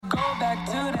back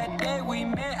to that day we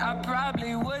met, I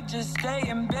probably would just stay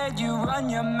in bed. You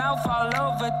run your mouth all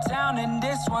over town, and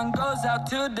this one goes out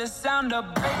to the sound of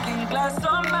breaking glass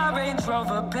on my Range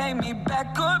Rover. Pay me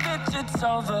back or bitch, it's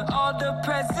over. All the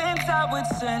presents I would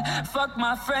send, fuck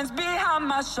my friends behind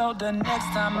my shoulder. Next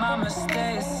time I'ma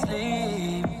stay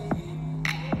asleep.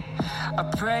 I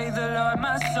pray the Lord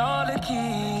my soul to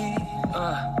keep.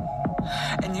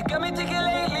 And you got me thinking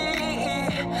lately,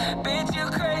 bitch, you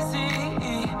crazy,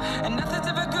 and nothing's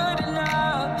ever good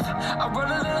enough. I wrote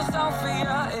a little song for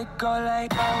you, it go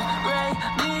like, oh, Ray,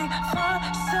 me, for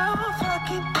so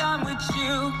fucking done with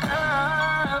you,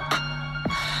 girl.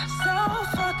 So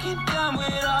fucking done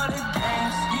with all the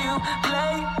games you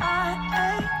play. I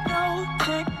ain't no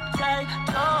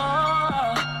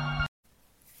tic-tac-toe.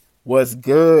 What's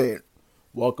good?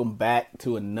 Welcome back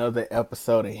to another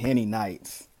episode of Henny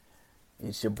Nights.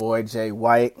 It's your boy Jay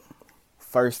White.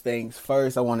 First things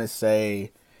first, I want to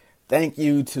say thank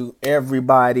you to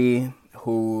everybody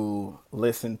who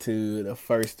listened to the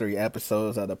first 3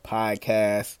 episodes of the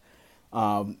podcast.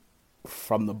 From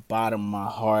the bottom of my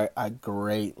heart, I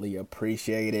greatly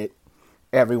appreciate it.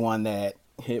 Everyone that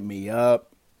hit me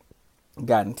up,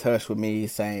 got in touch with me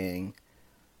saying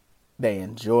they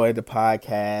enjoyed the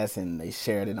podcast and they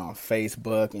shared it on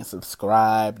Facebook and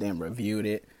subscribed and reviewed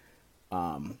it.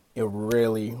 It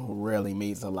really, really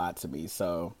means a lot to me.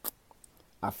 So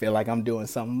I feel like I'm doing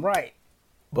something right.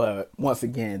 But once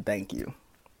again, thank you.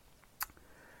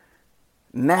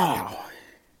 Now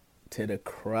to the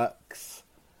crux,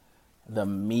 the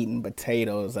meat and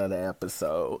potatoes of the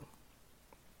episode.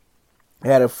 I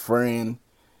had a friend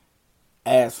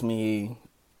ask me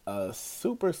a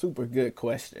super good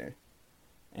question.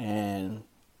 And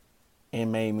it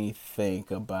made me think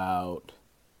about,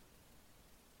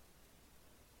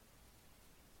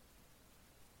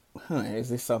 is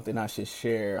this something I should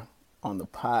share on the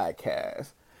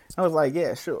podcast? I was like,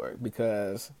 yeah, sure,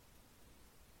 because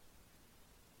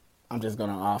I'm just going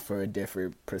to offer a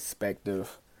different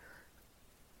perspective.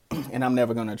 And I'm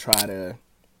never going to try to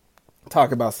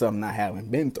talk about something I haven't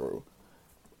been through.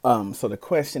 So the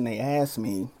question they asked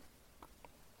me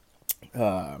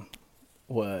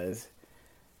was,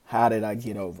 how did I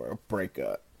get over a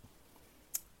breakup?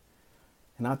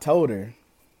 And I told her,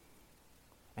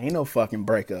 ain't no fucking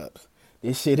breakups.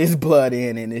 This shit is blood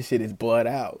in and this shit is blood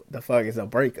out. The fuck is a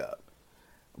breakup?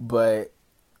 But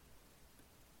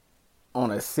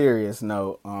on a serious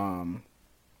note, I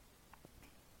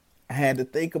had to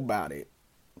think about it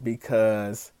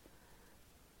because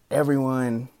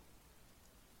everyone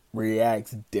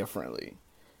reacts differently.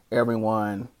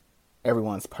 Everyone's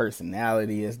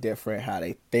personality is different. How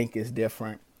they think is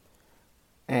different.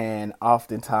 And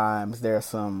oftentimes there's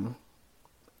some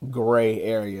gray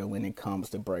area when it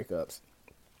comes to breakups.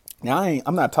 Now,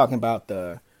 I'm not talking about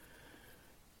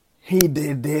he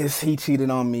did this, he cheated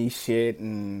on me shit,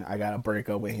 and I got to break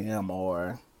up with him,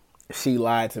 or she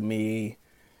lied to me,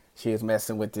 she was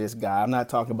messing with this guy. I'm not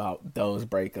talking about those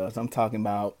breakups. I'm talking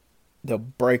about the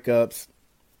breakups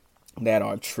that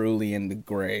are truly in the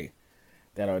gray,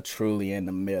 that are truly in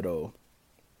the middle,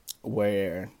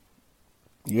 where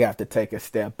you have to take a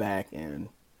step back and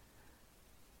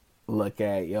look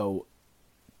at, is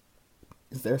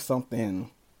there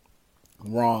something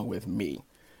wrong with me?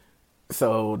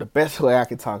 So the best way I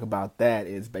could talk about that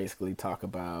is basically talk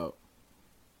about,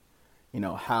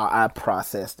 how I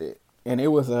processed it. And it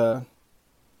was a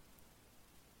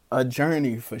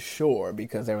journey for sure,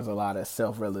 because there was a lot of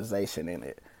self-realization in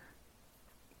it.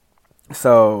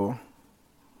 So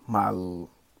my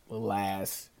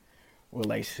last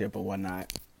relationship or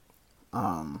whatnot,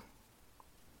 I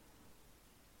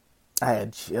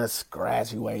had just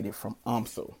graduated from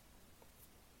UMSL.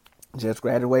 Just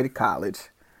graduated college.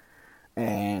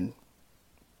 And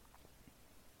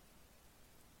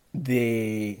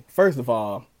first of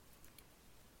all,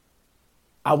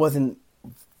 I wasn't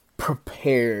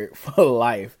prepared for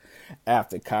life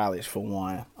after college, for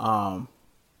one.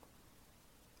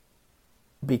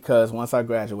 Because once I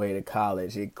graduated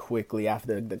college, it quickly,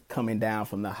 after the coming down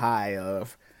from the high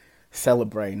of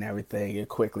celebrating everything, it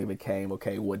quickly became,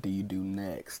 okay, what do you do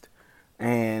next?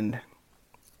 And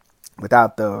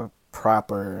without the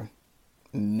proper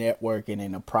networking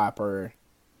and the proper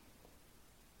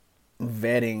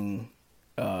vetting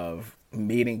of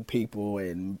meeting people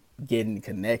and getting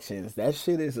connections, that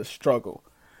shit is a struggle.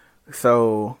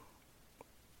 So,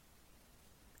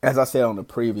 as I said on the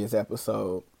previous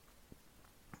episode,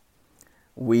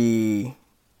 I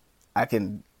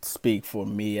can speak for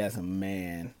me as a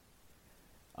man.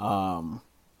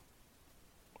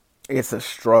 It's a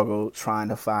struggle trying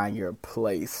to find your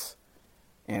place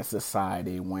in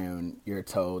society when you're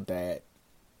told that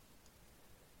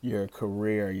your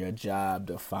career, your job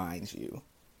defines you.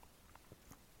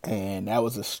 And that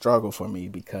was a struggle for me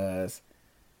because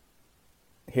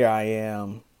here I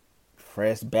am,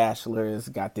 fresh bachelor's,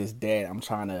 got this debt. I'm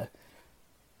trying to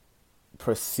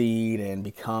proceed and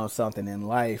become something in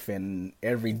life, and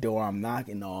every door I'm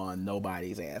knocking on,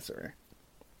 nobody's answering,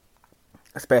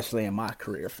 especially in my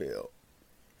career field.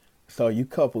 So you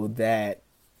couple that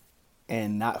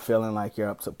and not feeling like you're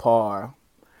up to par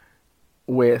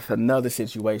with another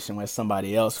situation where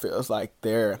somebody else feels like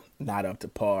they're not up to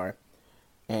par,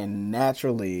 and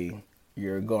naturally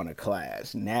you're going to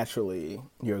clash. Naturally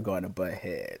you're going to butt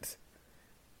heads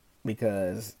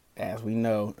because, as we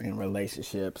know, in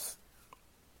relationships,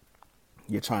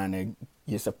 you're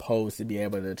supposed to be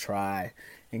able to try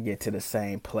and get to the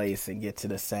same place and get to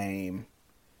the same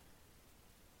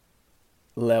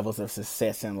levels of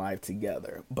success in life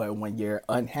together. But when you're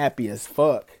unhappy as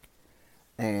fuck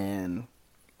and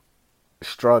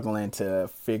struggling to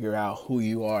figure out who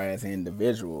you are as an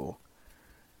individual,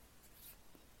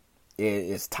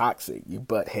 it's toxic. You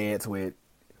butt heads with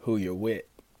who you're with.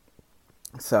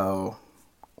 So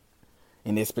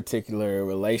in this particular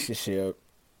relationship,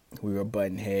 we were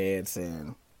butting heads,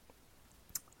 and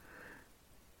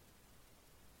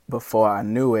before I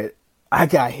knew it, I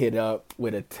got hit up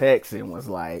with a text and was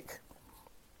like,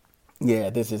 yeah,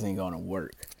 this isn't going to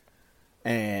work.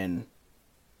 And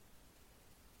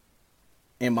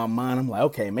in my mind, I'm like,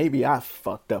 okay, maybe I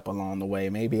fucked up along the way.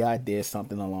 Maybe I did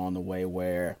something along the way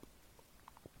where,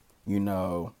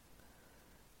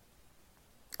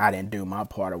 I didn't do my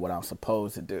part of what I'm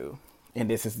supposed to do. And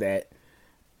this is that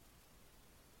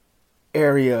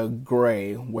area of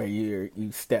gray where you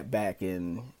step back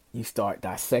and you start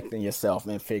dissecting yourself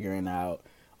and figuring out,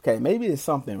 okay, maybe there's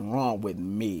something wrong with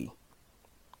me,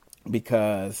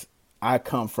 because I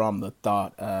come from the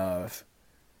thought of,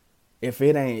 if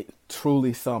it ain't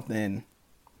truly something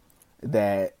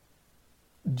that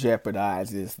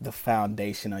jeopardizes the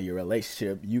foundation of your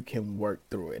relationship, you can work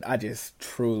through it. I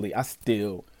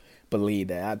still believe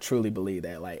that. I truly believe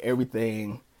that. Like,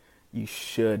 everything you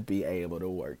should be able to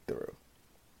work through.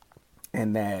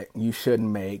 And that you shouldn't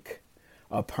make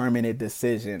a permanent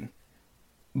decision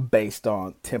based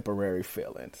on temporary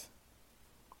feelings.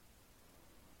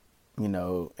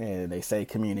 And they say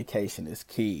communication is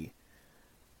key.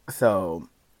 So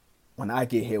when I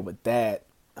get hit with that,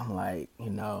 I'm like,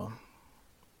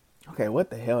 okay, what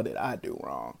the hell did I do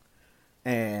wrong?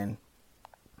 And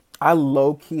I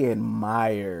low-key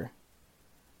admire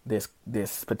this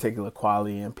particular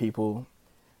quality in people,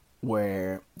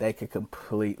 where they could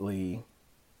completely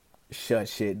shut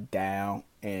shit down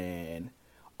and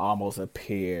almost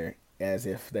appear as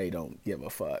if they don't give a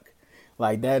fuck.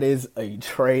 Like, that is a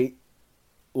trait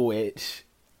which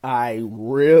I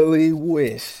really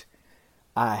wish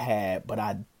I had, but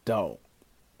I don't.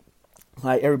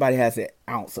 Like, everybody has an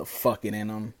ounce of fucking in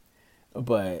them,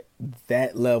 but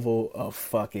that level of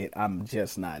fuck it, I'm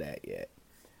just not at yet.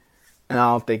 And I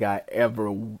don't think I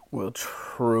ever will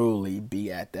truly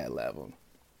be at that level.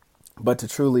 But to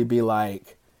truly be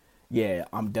like, yeah,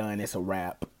 I'm done, it's a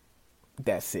wrap,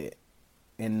 that's it,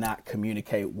 and not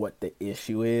communicate what the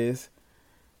issue is,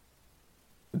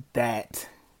 that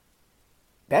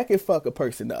can fuck a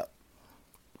person up.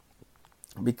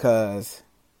 Because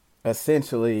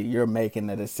essentially you're making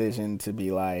a decision to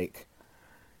be like,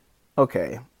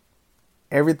 okay,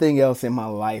 everything else in my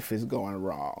life is going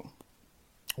wrong.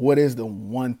 What is the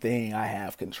one thing I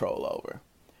have control over?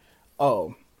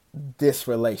 Oh, this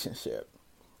relationship.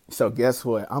 So guess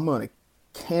what? I'm going to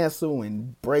cancel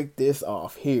and break this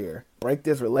off here. Break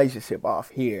this relationship off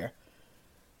here.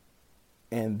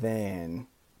 And then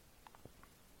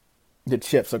the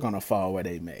chips are going to fall where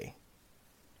they may.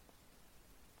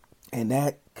 And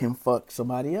that can fuck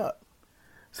somebody up.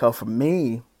 So for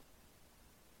me,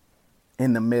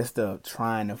 in the midst of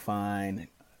trying to find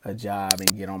a job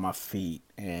and get on my feet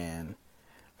and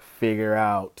figure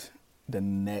out the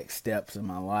next steps in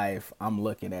my life, I'm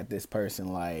looking at this person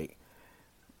like,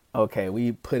 okay,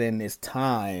 we put in this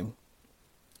time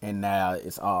and now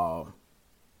it's all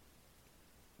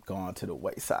gone to the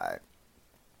wayside.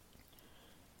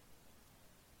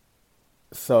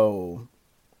 So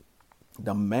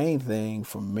the main thing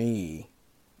for me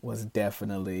was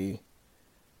definitely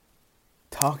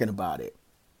talking about it.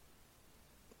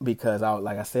 Because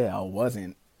like I said, I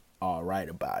wasn't all right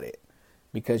about it.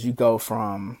 Because you go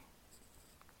from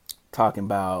talking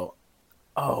about,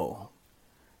 oh,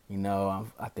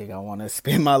 I think I want to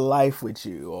spend my life with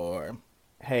you, or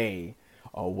hey,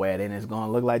 a wedding is going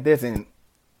to look like this. And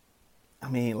I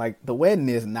mean, like, the wedding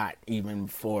is not even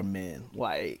for men.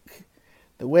 Like,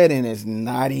 the wedding is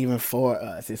not even for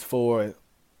us. It's for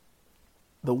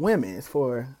the women. It's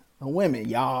for the women,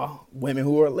 y'all, women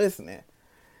who are listening.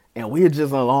 And we're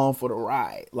just along for the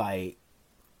ride. Like,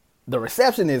 the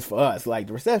reception is for us. Like,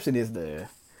 the reception is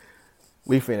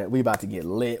we about to get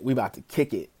lit. We about to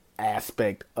kick it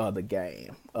aspect of the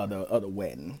game, of the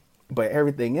wedding. But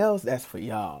everything else, that's for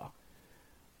y'all.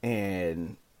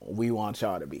 And we want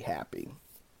y'all to be happy.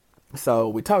 So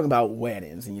we're talking about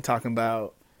weddings, and you're talking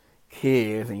about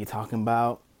kids, and you're talking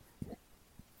about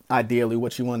ideally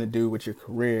what you want to do with your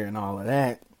career and all of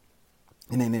that.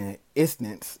 And then in an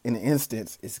instance,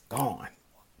 it's gone.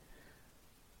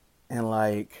 And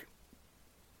like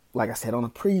I said on a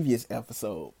previous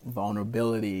episode,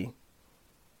 vulnerability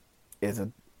is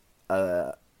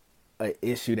a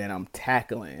issue that I'm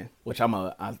tackling, which I'm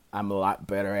a lot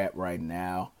better at right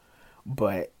now.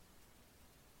 But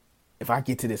if I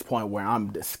get to this point where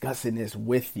I'm discussing this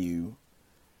with you,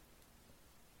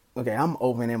 okay, I'm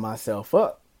opening myself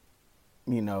up.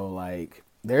 You know, like,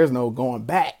 there's no going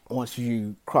back once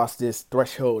you cross this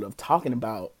threshold of talking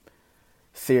about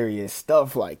serious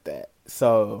stuff like that.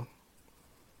 So,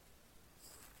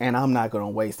 and I'm not going to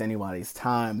waste anybody's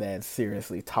time that's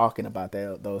seriously talking about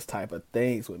those type of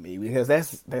things with me, because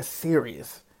that's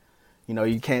serious. You know,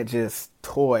 you can't just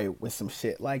toy with some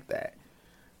shit like that.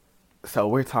 So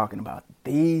we're talking about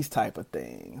these type of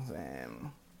things, and,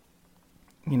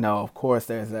 you know, of course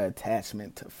there's an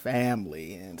attachment to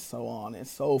family and so on and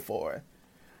so forth.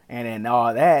 And then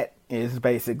all that is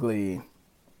basically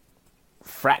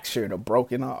fractured or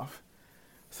broken off.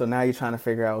 So now you're trying to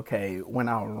figure out, okay, when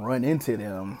I run into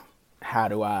them, how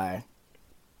do I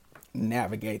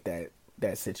navigate that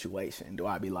situation? Do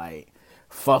I be like,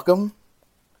 fuck them?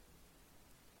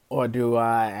 Or do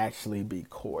I actually be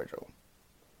cordial?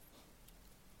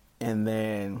 And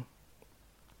then,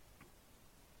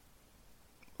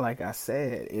 like I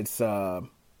said, it's a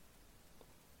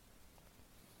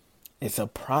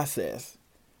process,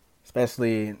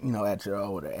 especially, you know, at your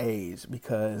older age,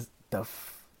 because the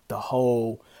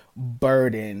whole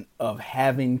burden of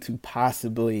having to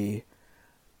possibly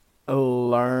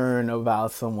learn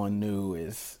about someone new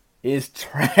is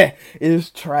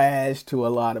trash to a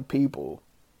lot of people,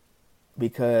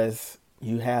 because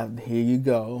here you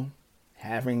go,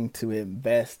 having to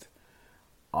invest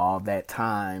all that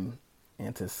time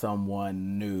into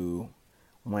someone new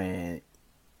when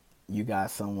you got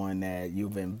someone that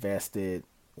you've invested,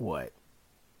 what?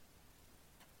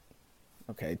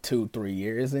 Okay, 2-3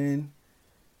 years in.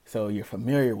 So you're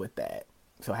familiar with that.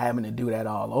 So having to do that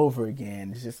all over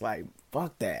again is just like,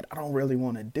 fuck that. I don't really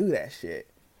want to do that shit.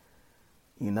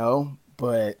 You know?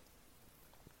 But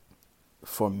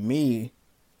for me,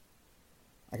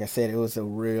 like I said, it was a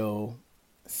real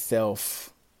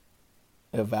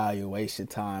self-evaluation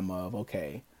time of,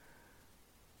 okay,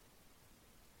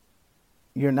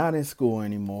 you're not in school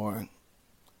anymore.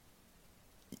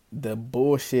 The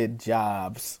bullshit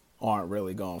jobs aren't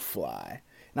really gonna fly.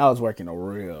 And I was working a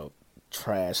real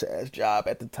trash ass job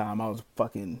at the time. I was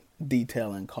fucking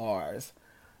detailing cars.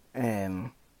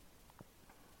 And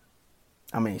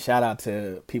I mean, shout out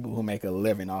to people who make a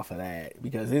living off of that,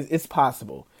 because it's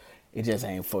possible. It just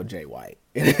ain't for Jay White.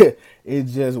 It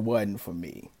just wasn't for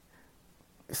me.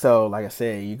 So, like I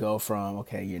said, you go from,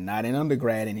 okay, you're not in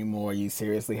undergrad anymore. You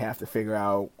seriously have to figure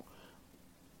out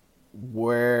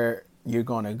where you're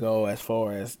going to go as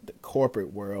far as the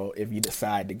corporate world if you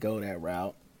decide to go that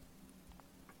route.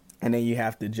 And then you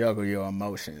have to juggle your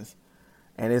emotions.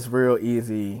 And it's real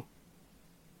easy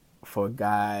for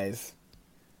guys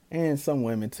and some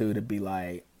women too to be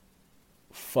like,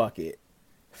 fuck it.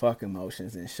 Fuck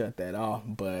emotions and shut that off.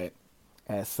 But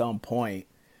at some point,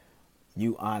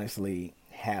 you honestly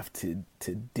have to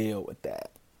deal with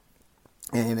that.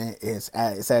 And it's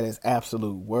at its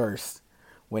absolute worst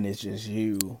when it's just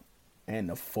you and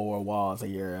the four walls of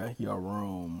your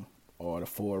room, or the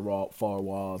four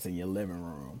walls in your living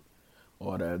room,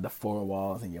 or the four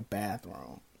walls in your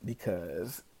bathroom,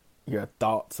 because your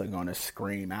thoughts are going to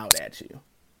scream out at you.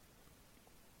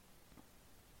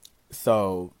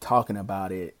 So talking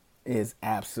about it is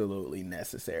absolutely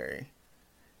necessary.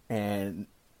 And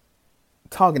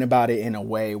talking about it in a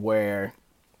way where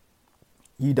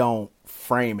you don't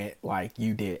frame it like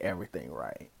you did everything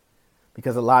right.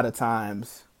 Because a lot of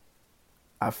times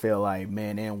I feel like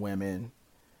men and women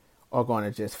are going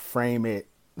to just frame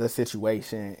the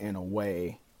situation in a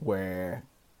way where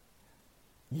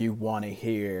you want to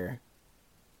hear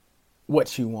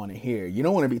what you want to hear. You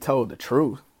don't want to be told the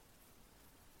truth.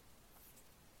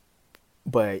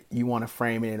 but you want to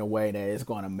frame it in a way that it's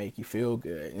going to make you feel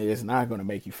good. It's not going to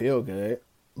make you feel good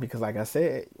because, like I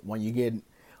said, when you get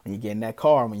in that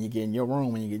car, when you get in your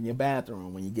room, when you get in your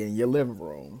bathroom, when you get in your living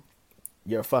room,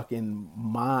 your fucking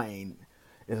mind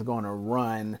is going to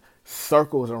run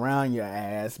circles around your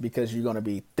ass because you're going to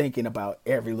be thinking about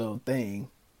every little thing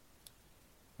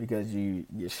because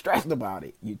you're stressed about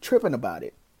it, you're tripping about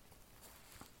it.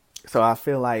 So I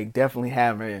feel like definitely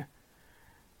having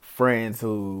friends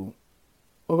who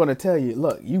are going to tell you,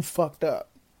 look, you fucked up.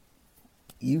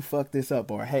 You fucked this up.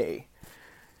 Or, hey,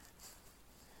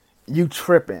 you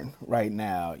tripping right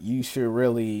now. You should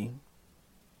really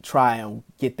try and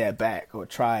get that back or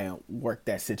try and work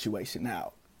that situation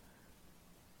out.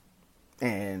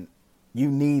 And you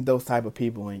need those type of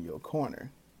people in your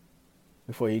corner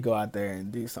before you go out there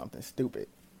and do something stupid.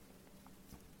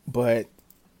 But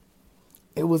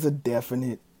it was a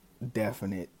definite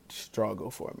struggle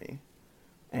for me.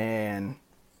 And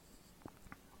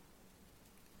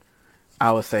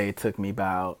I would say it took me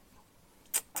about,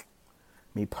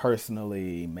 me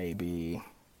personally, maybe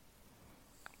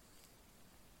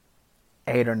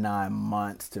 8 or 9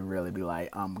 months to really be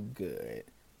like, I'm good.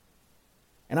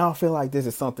 And I don't feel like this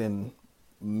is something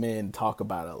men talk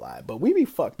about a lot, but we be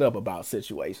fucked up about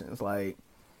situations. Like,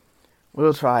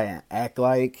 we'll try and act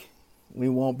like we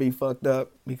won't be fucked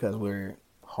up because we're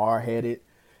hard-headed.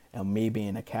 And me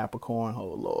being a Capricorn,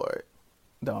 oh Lord,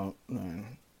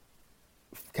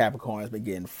 Capricorn's been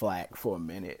getting flack for a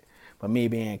minute. But me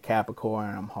being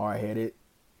Capricorn, I'm hard-headed.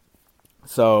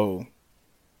 So,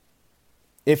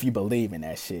 if you believe in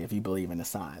that shit, if you believe in the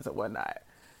signs or whatnot.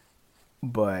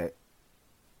 But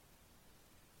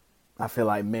I feel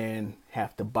like men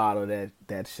have to bottle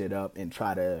that shit up and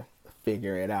try to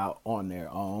figure it out on their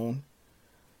own.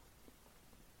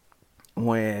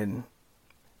 When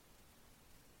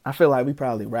I feel like we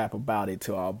probably rap about it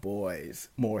to our boys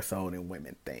more so than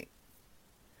women think.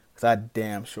 Because I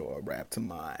damn sure rap to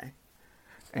mine.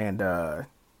 And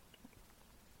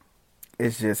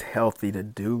it's just healthy to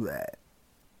do that.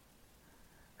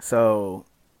 So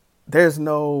there's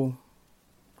no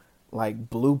like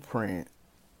blueprint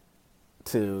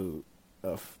to,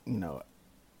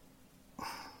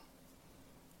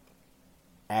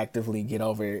 actively get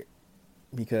over it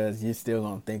because you're still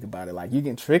gonna think about it. Like, you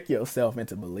can trick yourself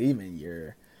into believing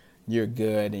you're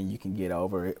good and you can get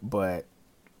over it, but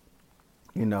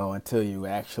until you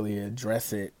actually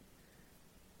address it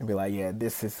and be like, yeah,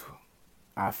 this is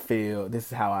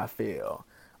how I feel.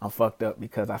 I'm fucked up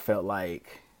because I felt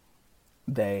like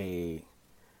they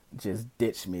just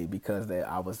ditched me because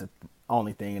I was the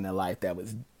only thing in their life that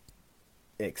was,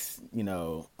 I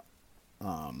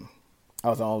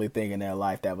was the only thing in their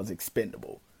life that was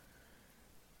expendable.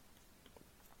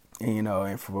 And,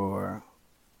 and for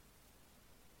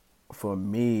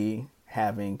me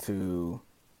having to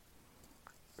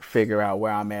figure out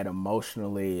where I'm at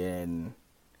emotionally and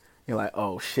you're like,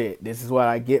 oh shit, this is what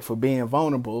I get for being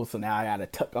vulnerable. So now I got to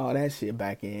tuck all that shit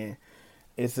back in.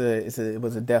 It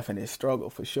was a definite struggle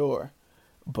for sure,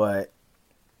 but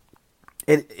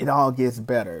it all gets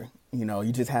better.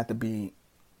 You just have to be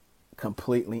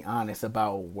completely honest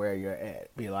about where you're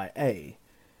at. Be like, hey,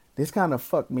 this kind of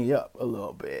fucked me up a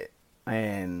little bit.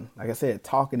 And like I said,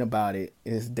 talking about it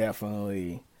is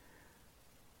definitely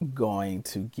going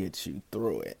to get you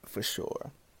through it for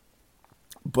sure.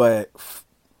 But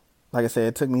like I said,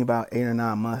 it took me about 8 or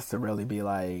 9 months to really be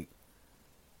like,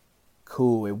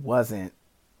 cool, it wasn't,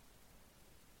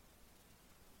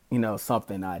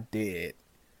 something I did.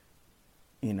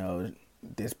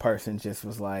 This person just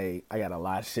was like, I got a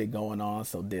lot of shit going on,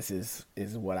 so this is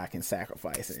what I can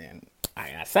sacrifice, and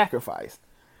I got sacrificed.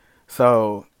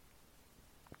 So,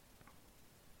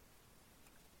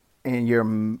 and your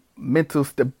mental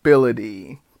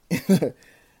stability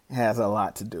has a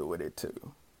lot to do with it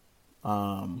too.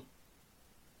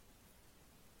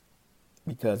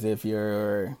 Because if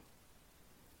you're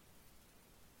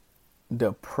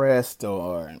depressed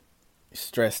or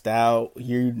stressed out,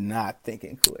 you're not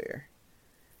thinking clear.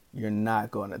 You're not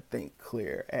going to think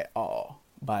clear at all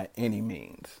by any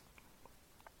means.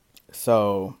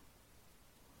 So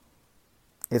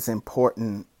it's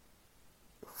important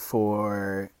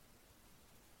for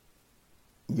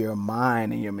your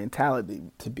mind and your mentality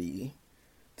to be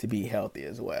healthy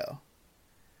as well.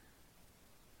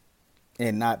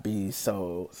 And not be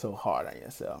so hard on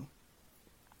yourself.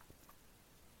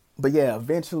 But yeah,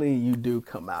 eventually you do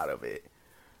come out of it.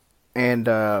 And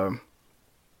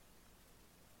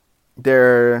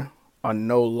there are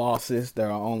no losses,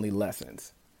 there are only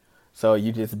lessons. So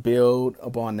you just build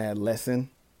upon that lesson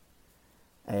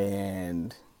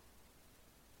and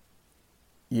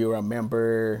you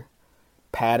remember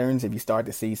patterns, if you start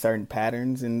to see certain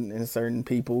patterns in certain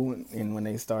people, and when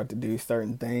they start to do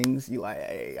certain things, you like,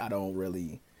 hey, I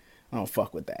don't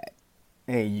fuck with that.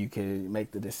 And you can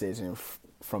make the decision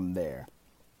from there.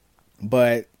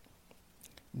 But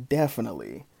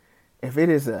definitely, if it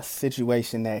is a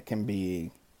situation that can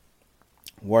be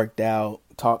worked out,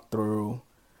 talked through,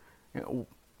 you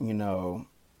know,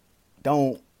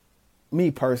 don't,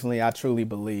 me personally, I truly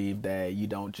believe that you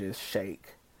don't just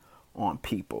shake on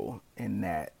people in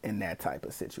that type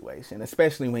of situation,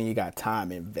 especially when you got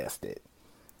time invested.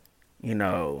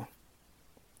 3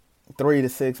 to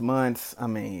 6 months, I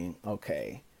mean,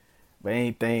 okay. But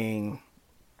anything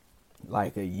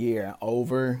like a year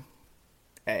over,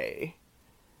 hey,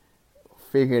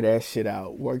 figure that shit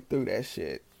out. Work through that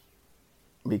shit.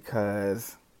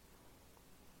 Because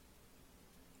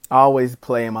I always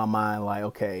play in my mind like,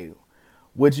 okay,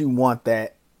 would you want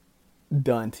that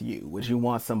done to you? Would you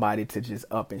want somebody to just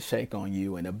up and shake on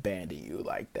you and abandon you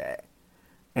like that?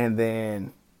 And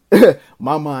then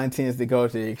my mind tends to go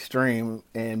to the extreme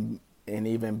and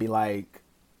even be like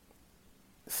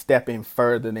stepping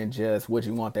further than just would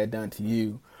you want that done to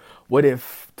you? What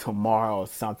if tomorrow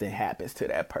something happens to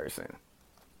that person?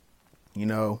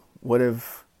 What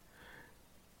if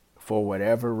for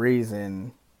whatever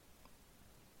reason,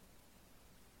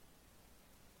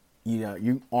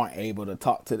 you aren't able to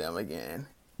talk to them again?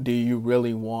 Do you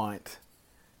really want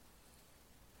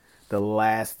the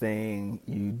last thing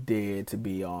you did to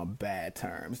be on bad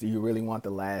terms? Do you really want the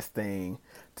last thing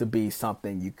to be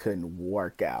something you couldn't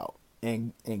work out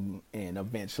and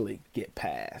eventually get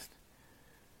past?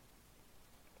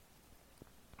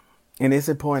 And it's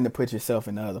important to put yourself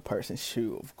in the other person's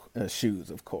shoes,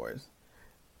 of course.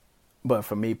 But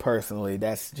for me personally,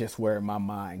 that's just where my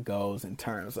mind goes in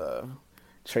terms of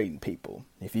treating people.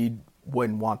 If you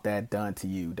wouldn't want that done to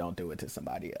you, don't do it to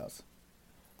somebody else.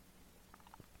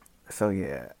 So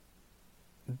yeah,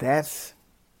 that's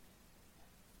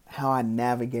how I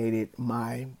navigated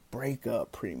my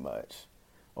breakup pretty much.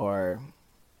 Or,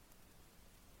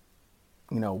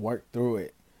 work through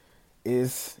it.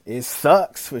 It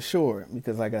sucks for sure,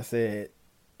 because like I said,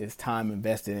 it's time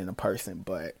invested in a person,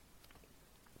 but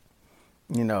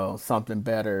something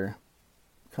better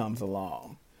comes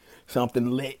along.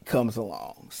 Something lit comes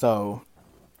along. So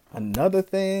another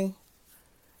thing,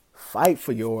 fight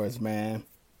for yours, man.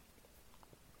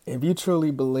 If you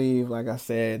truly believe, like I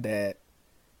said, that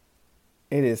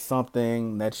it is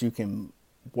something that you can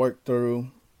work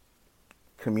through,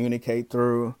 communicate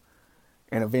through,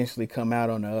 and eventually come out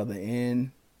on the other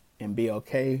end and be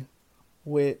okay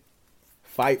with,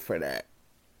 fight for that.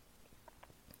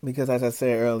 Because as I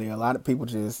said earlier, a lot of people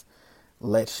just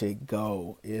let shit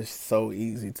go. It's so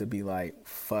easy to be like,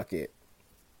 fuck it,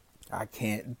 I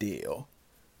can't deal.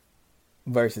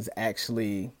 Versus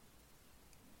actually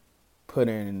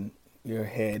putting your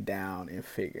head down and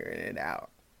figuring it out.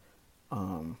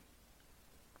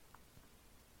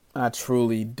 I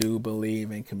truly do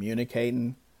believe in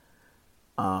communicating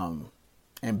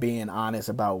and being honest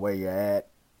about where you're at,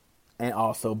 and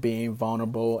also being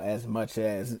vulnerable. As much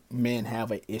as men have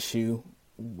an issue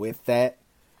with that,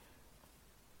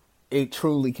 it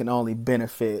truly can only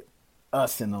benefit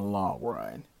us in the long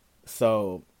run.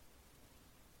 So,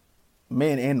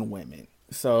 men and women.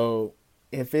 So,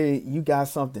 if you got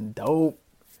something dope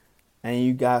and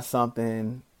you got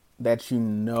something that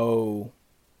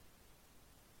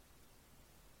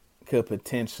could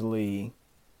potentially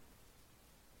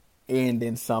end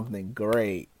in something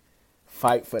great,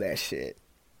 fight for that shit.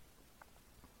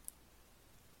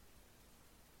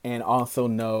 And also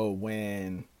know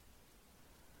when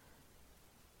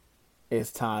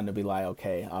it's time to be like,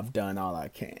 okay, I've done all I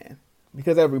can.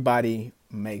 Because everybody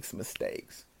makes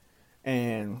mistakes.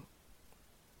 And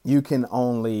you can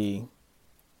only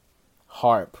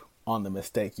harp on the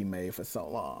mistake you made for so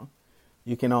long.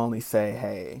 You can only say,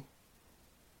 hey,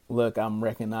 look, I'm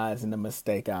recognizing the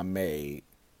mistake I made.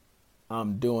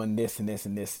 I'm doing this and this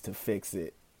and this to fix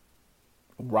it.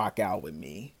 Rock out with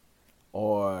me.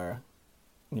 Or,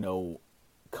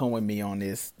 come with me on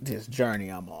this journey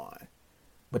I'm on.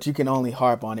 But you can only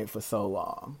harp on it for so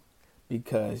long,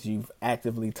 because you've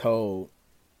actively told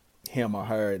him or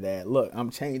her that, look,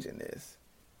 I'm changing this.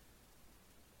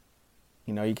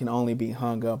 You can only be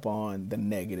hung up on the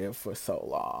negative for so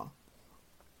long.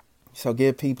 So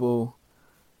give people,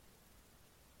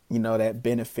 that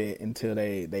benefit until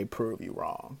they prove you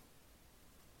wrong.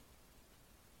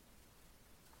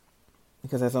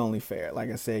 Because that's only fair.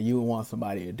 Like I said, you would want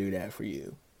somebody to do that for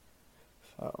you.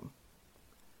 So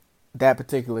that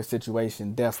particular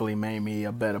situation definitely made me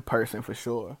a better person for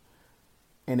sure.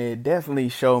 And it definitely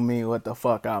showed me what the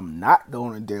fuck I'm not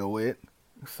going to deal with.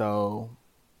 So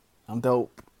I'm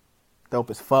dope. Dope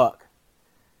as fuck.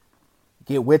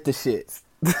 Get with the shits.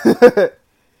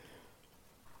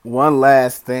 One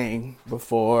last thing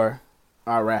before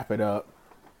I wrap it up.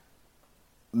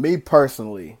 Me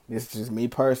personally, this is just me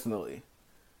personally,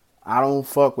 I don't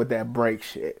fuck with that break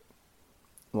shit.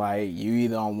 Like, you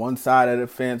either on one side of the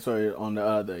fence or on the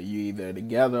other. You either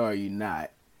together or you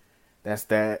not. That's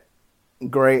that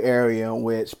gray area in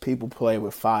which people play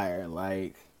with fire.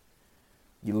 Like,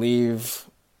 you leave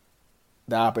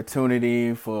the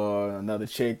opportunity for another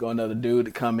chick or another dude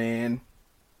to come in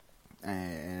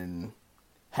and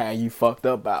have you fucked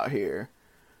up out here.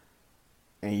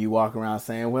 And you walk around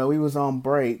saying, well, we was on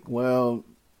break. Well,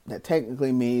 that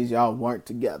technically means y'all weren't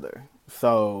together.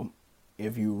 So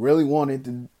if you really wanted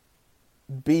to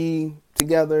be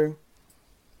together,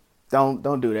 don't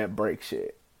do that break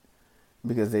shit.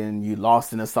 Because then you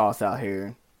lost in the sauce out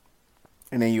here.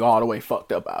 And then you all the way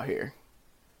fucked up out here.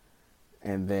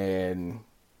 And then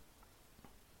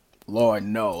Lord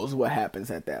knows what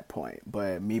happens at that point.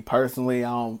 But me personally,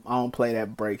 I don't play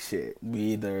that break shit. We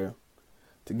either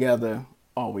together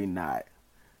or we not.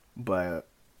 But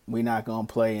we not gonna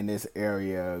play in this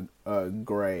area of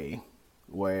gray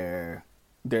where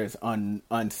there's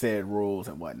unsaid rules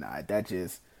and whatnot. That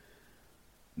just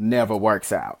never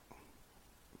works out.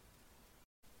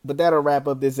 But that'll wrap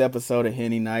up this episode of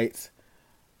Henny Nights.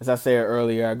 As I said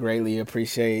earlier, I greatly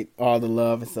appreciate all the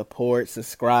love and support.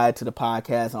 Subscribe to the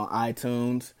podcast on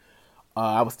iTunes.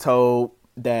 I was told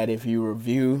that if you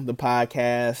review the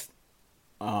podcast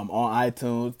on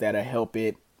iTunes, that'll help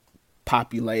it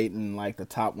populate in like the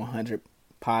top 100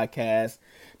 podcasts.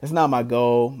 That's not my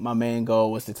goal. My main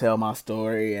goal was to tell my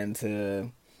story and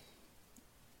to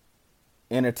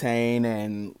entertain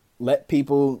and let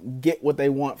people get what they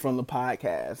want from the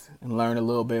podcast and learn a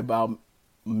little bit about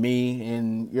me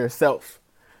and yourself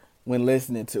when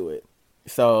listening to it.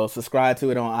 So subscribe to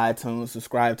it on iTunes.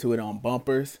 Subscribe to it on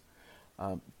Bumpers.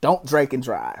 Don't drink and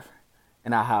drive.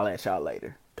 And I'll holler at y'all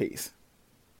later. Peace.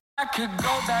 I could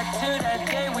go back to that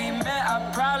day we met. I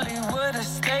probably would have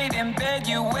stayed in bed.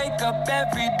 You wake up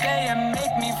every day and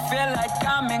make me feel like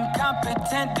I'm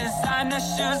incompetent. Designer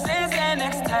shoes is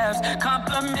Xanax tabs.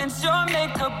 Compliments your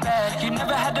makeup bag. You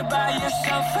never had to buy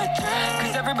yourself a drink,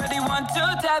 cause everybody wants to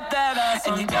tap that ass.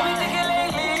 And you got me thinking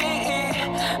lately,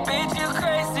 bitch, you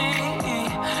crazy,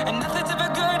 and nothing's ever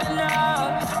good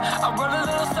enough. I wrote a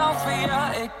little song for you.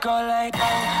 It go like,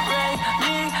 oh, Ray,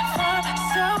 me, for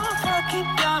so fucking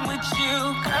done with you,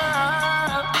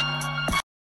 girl.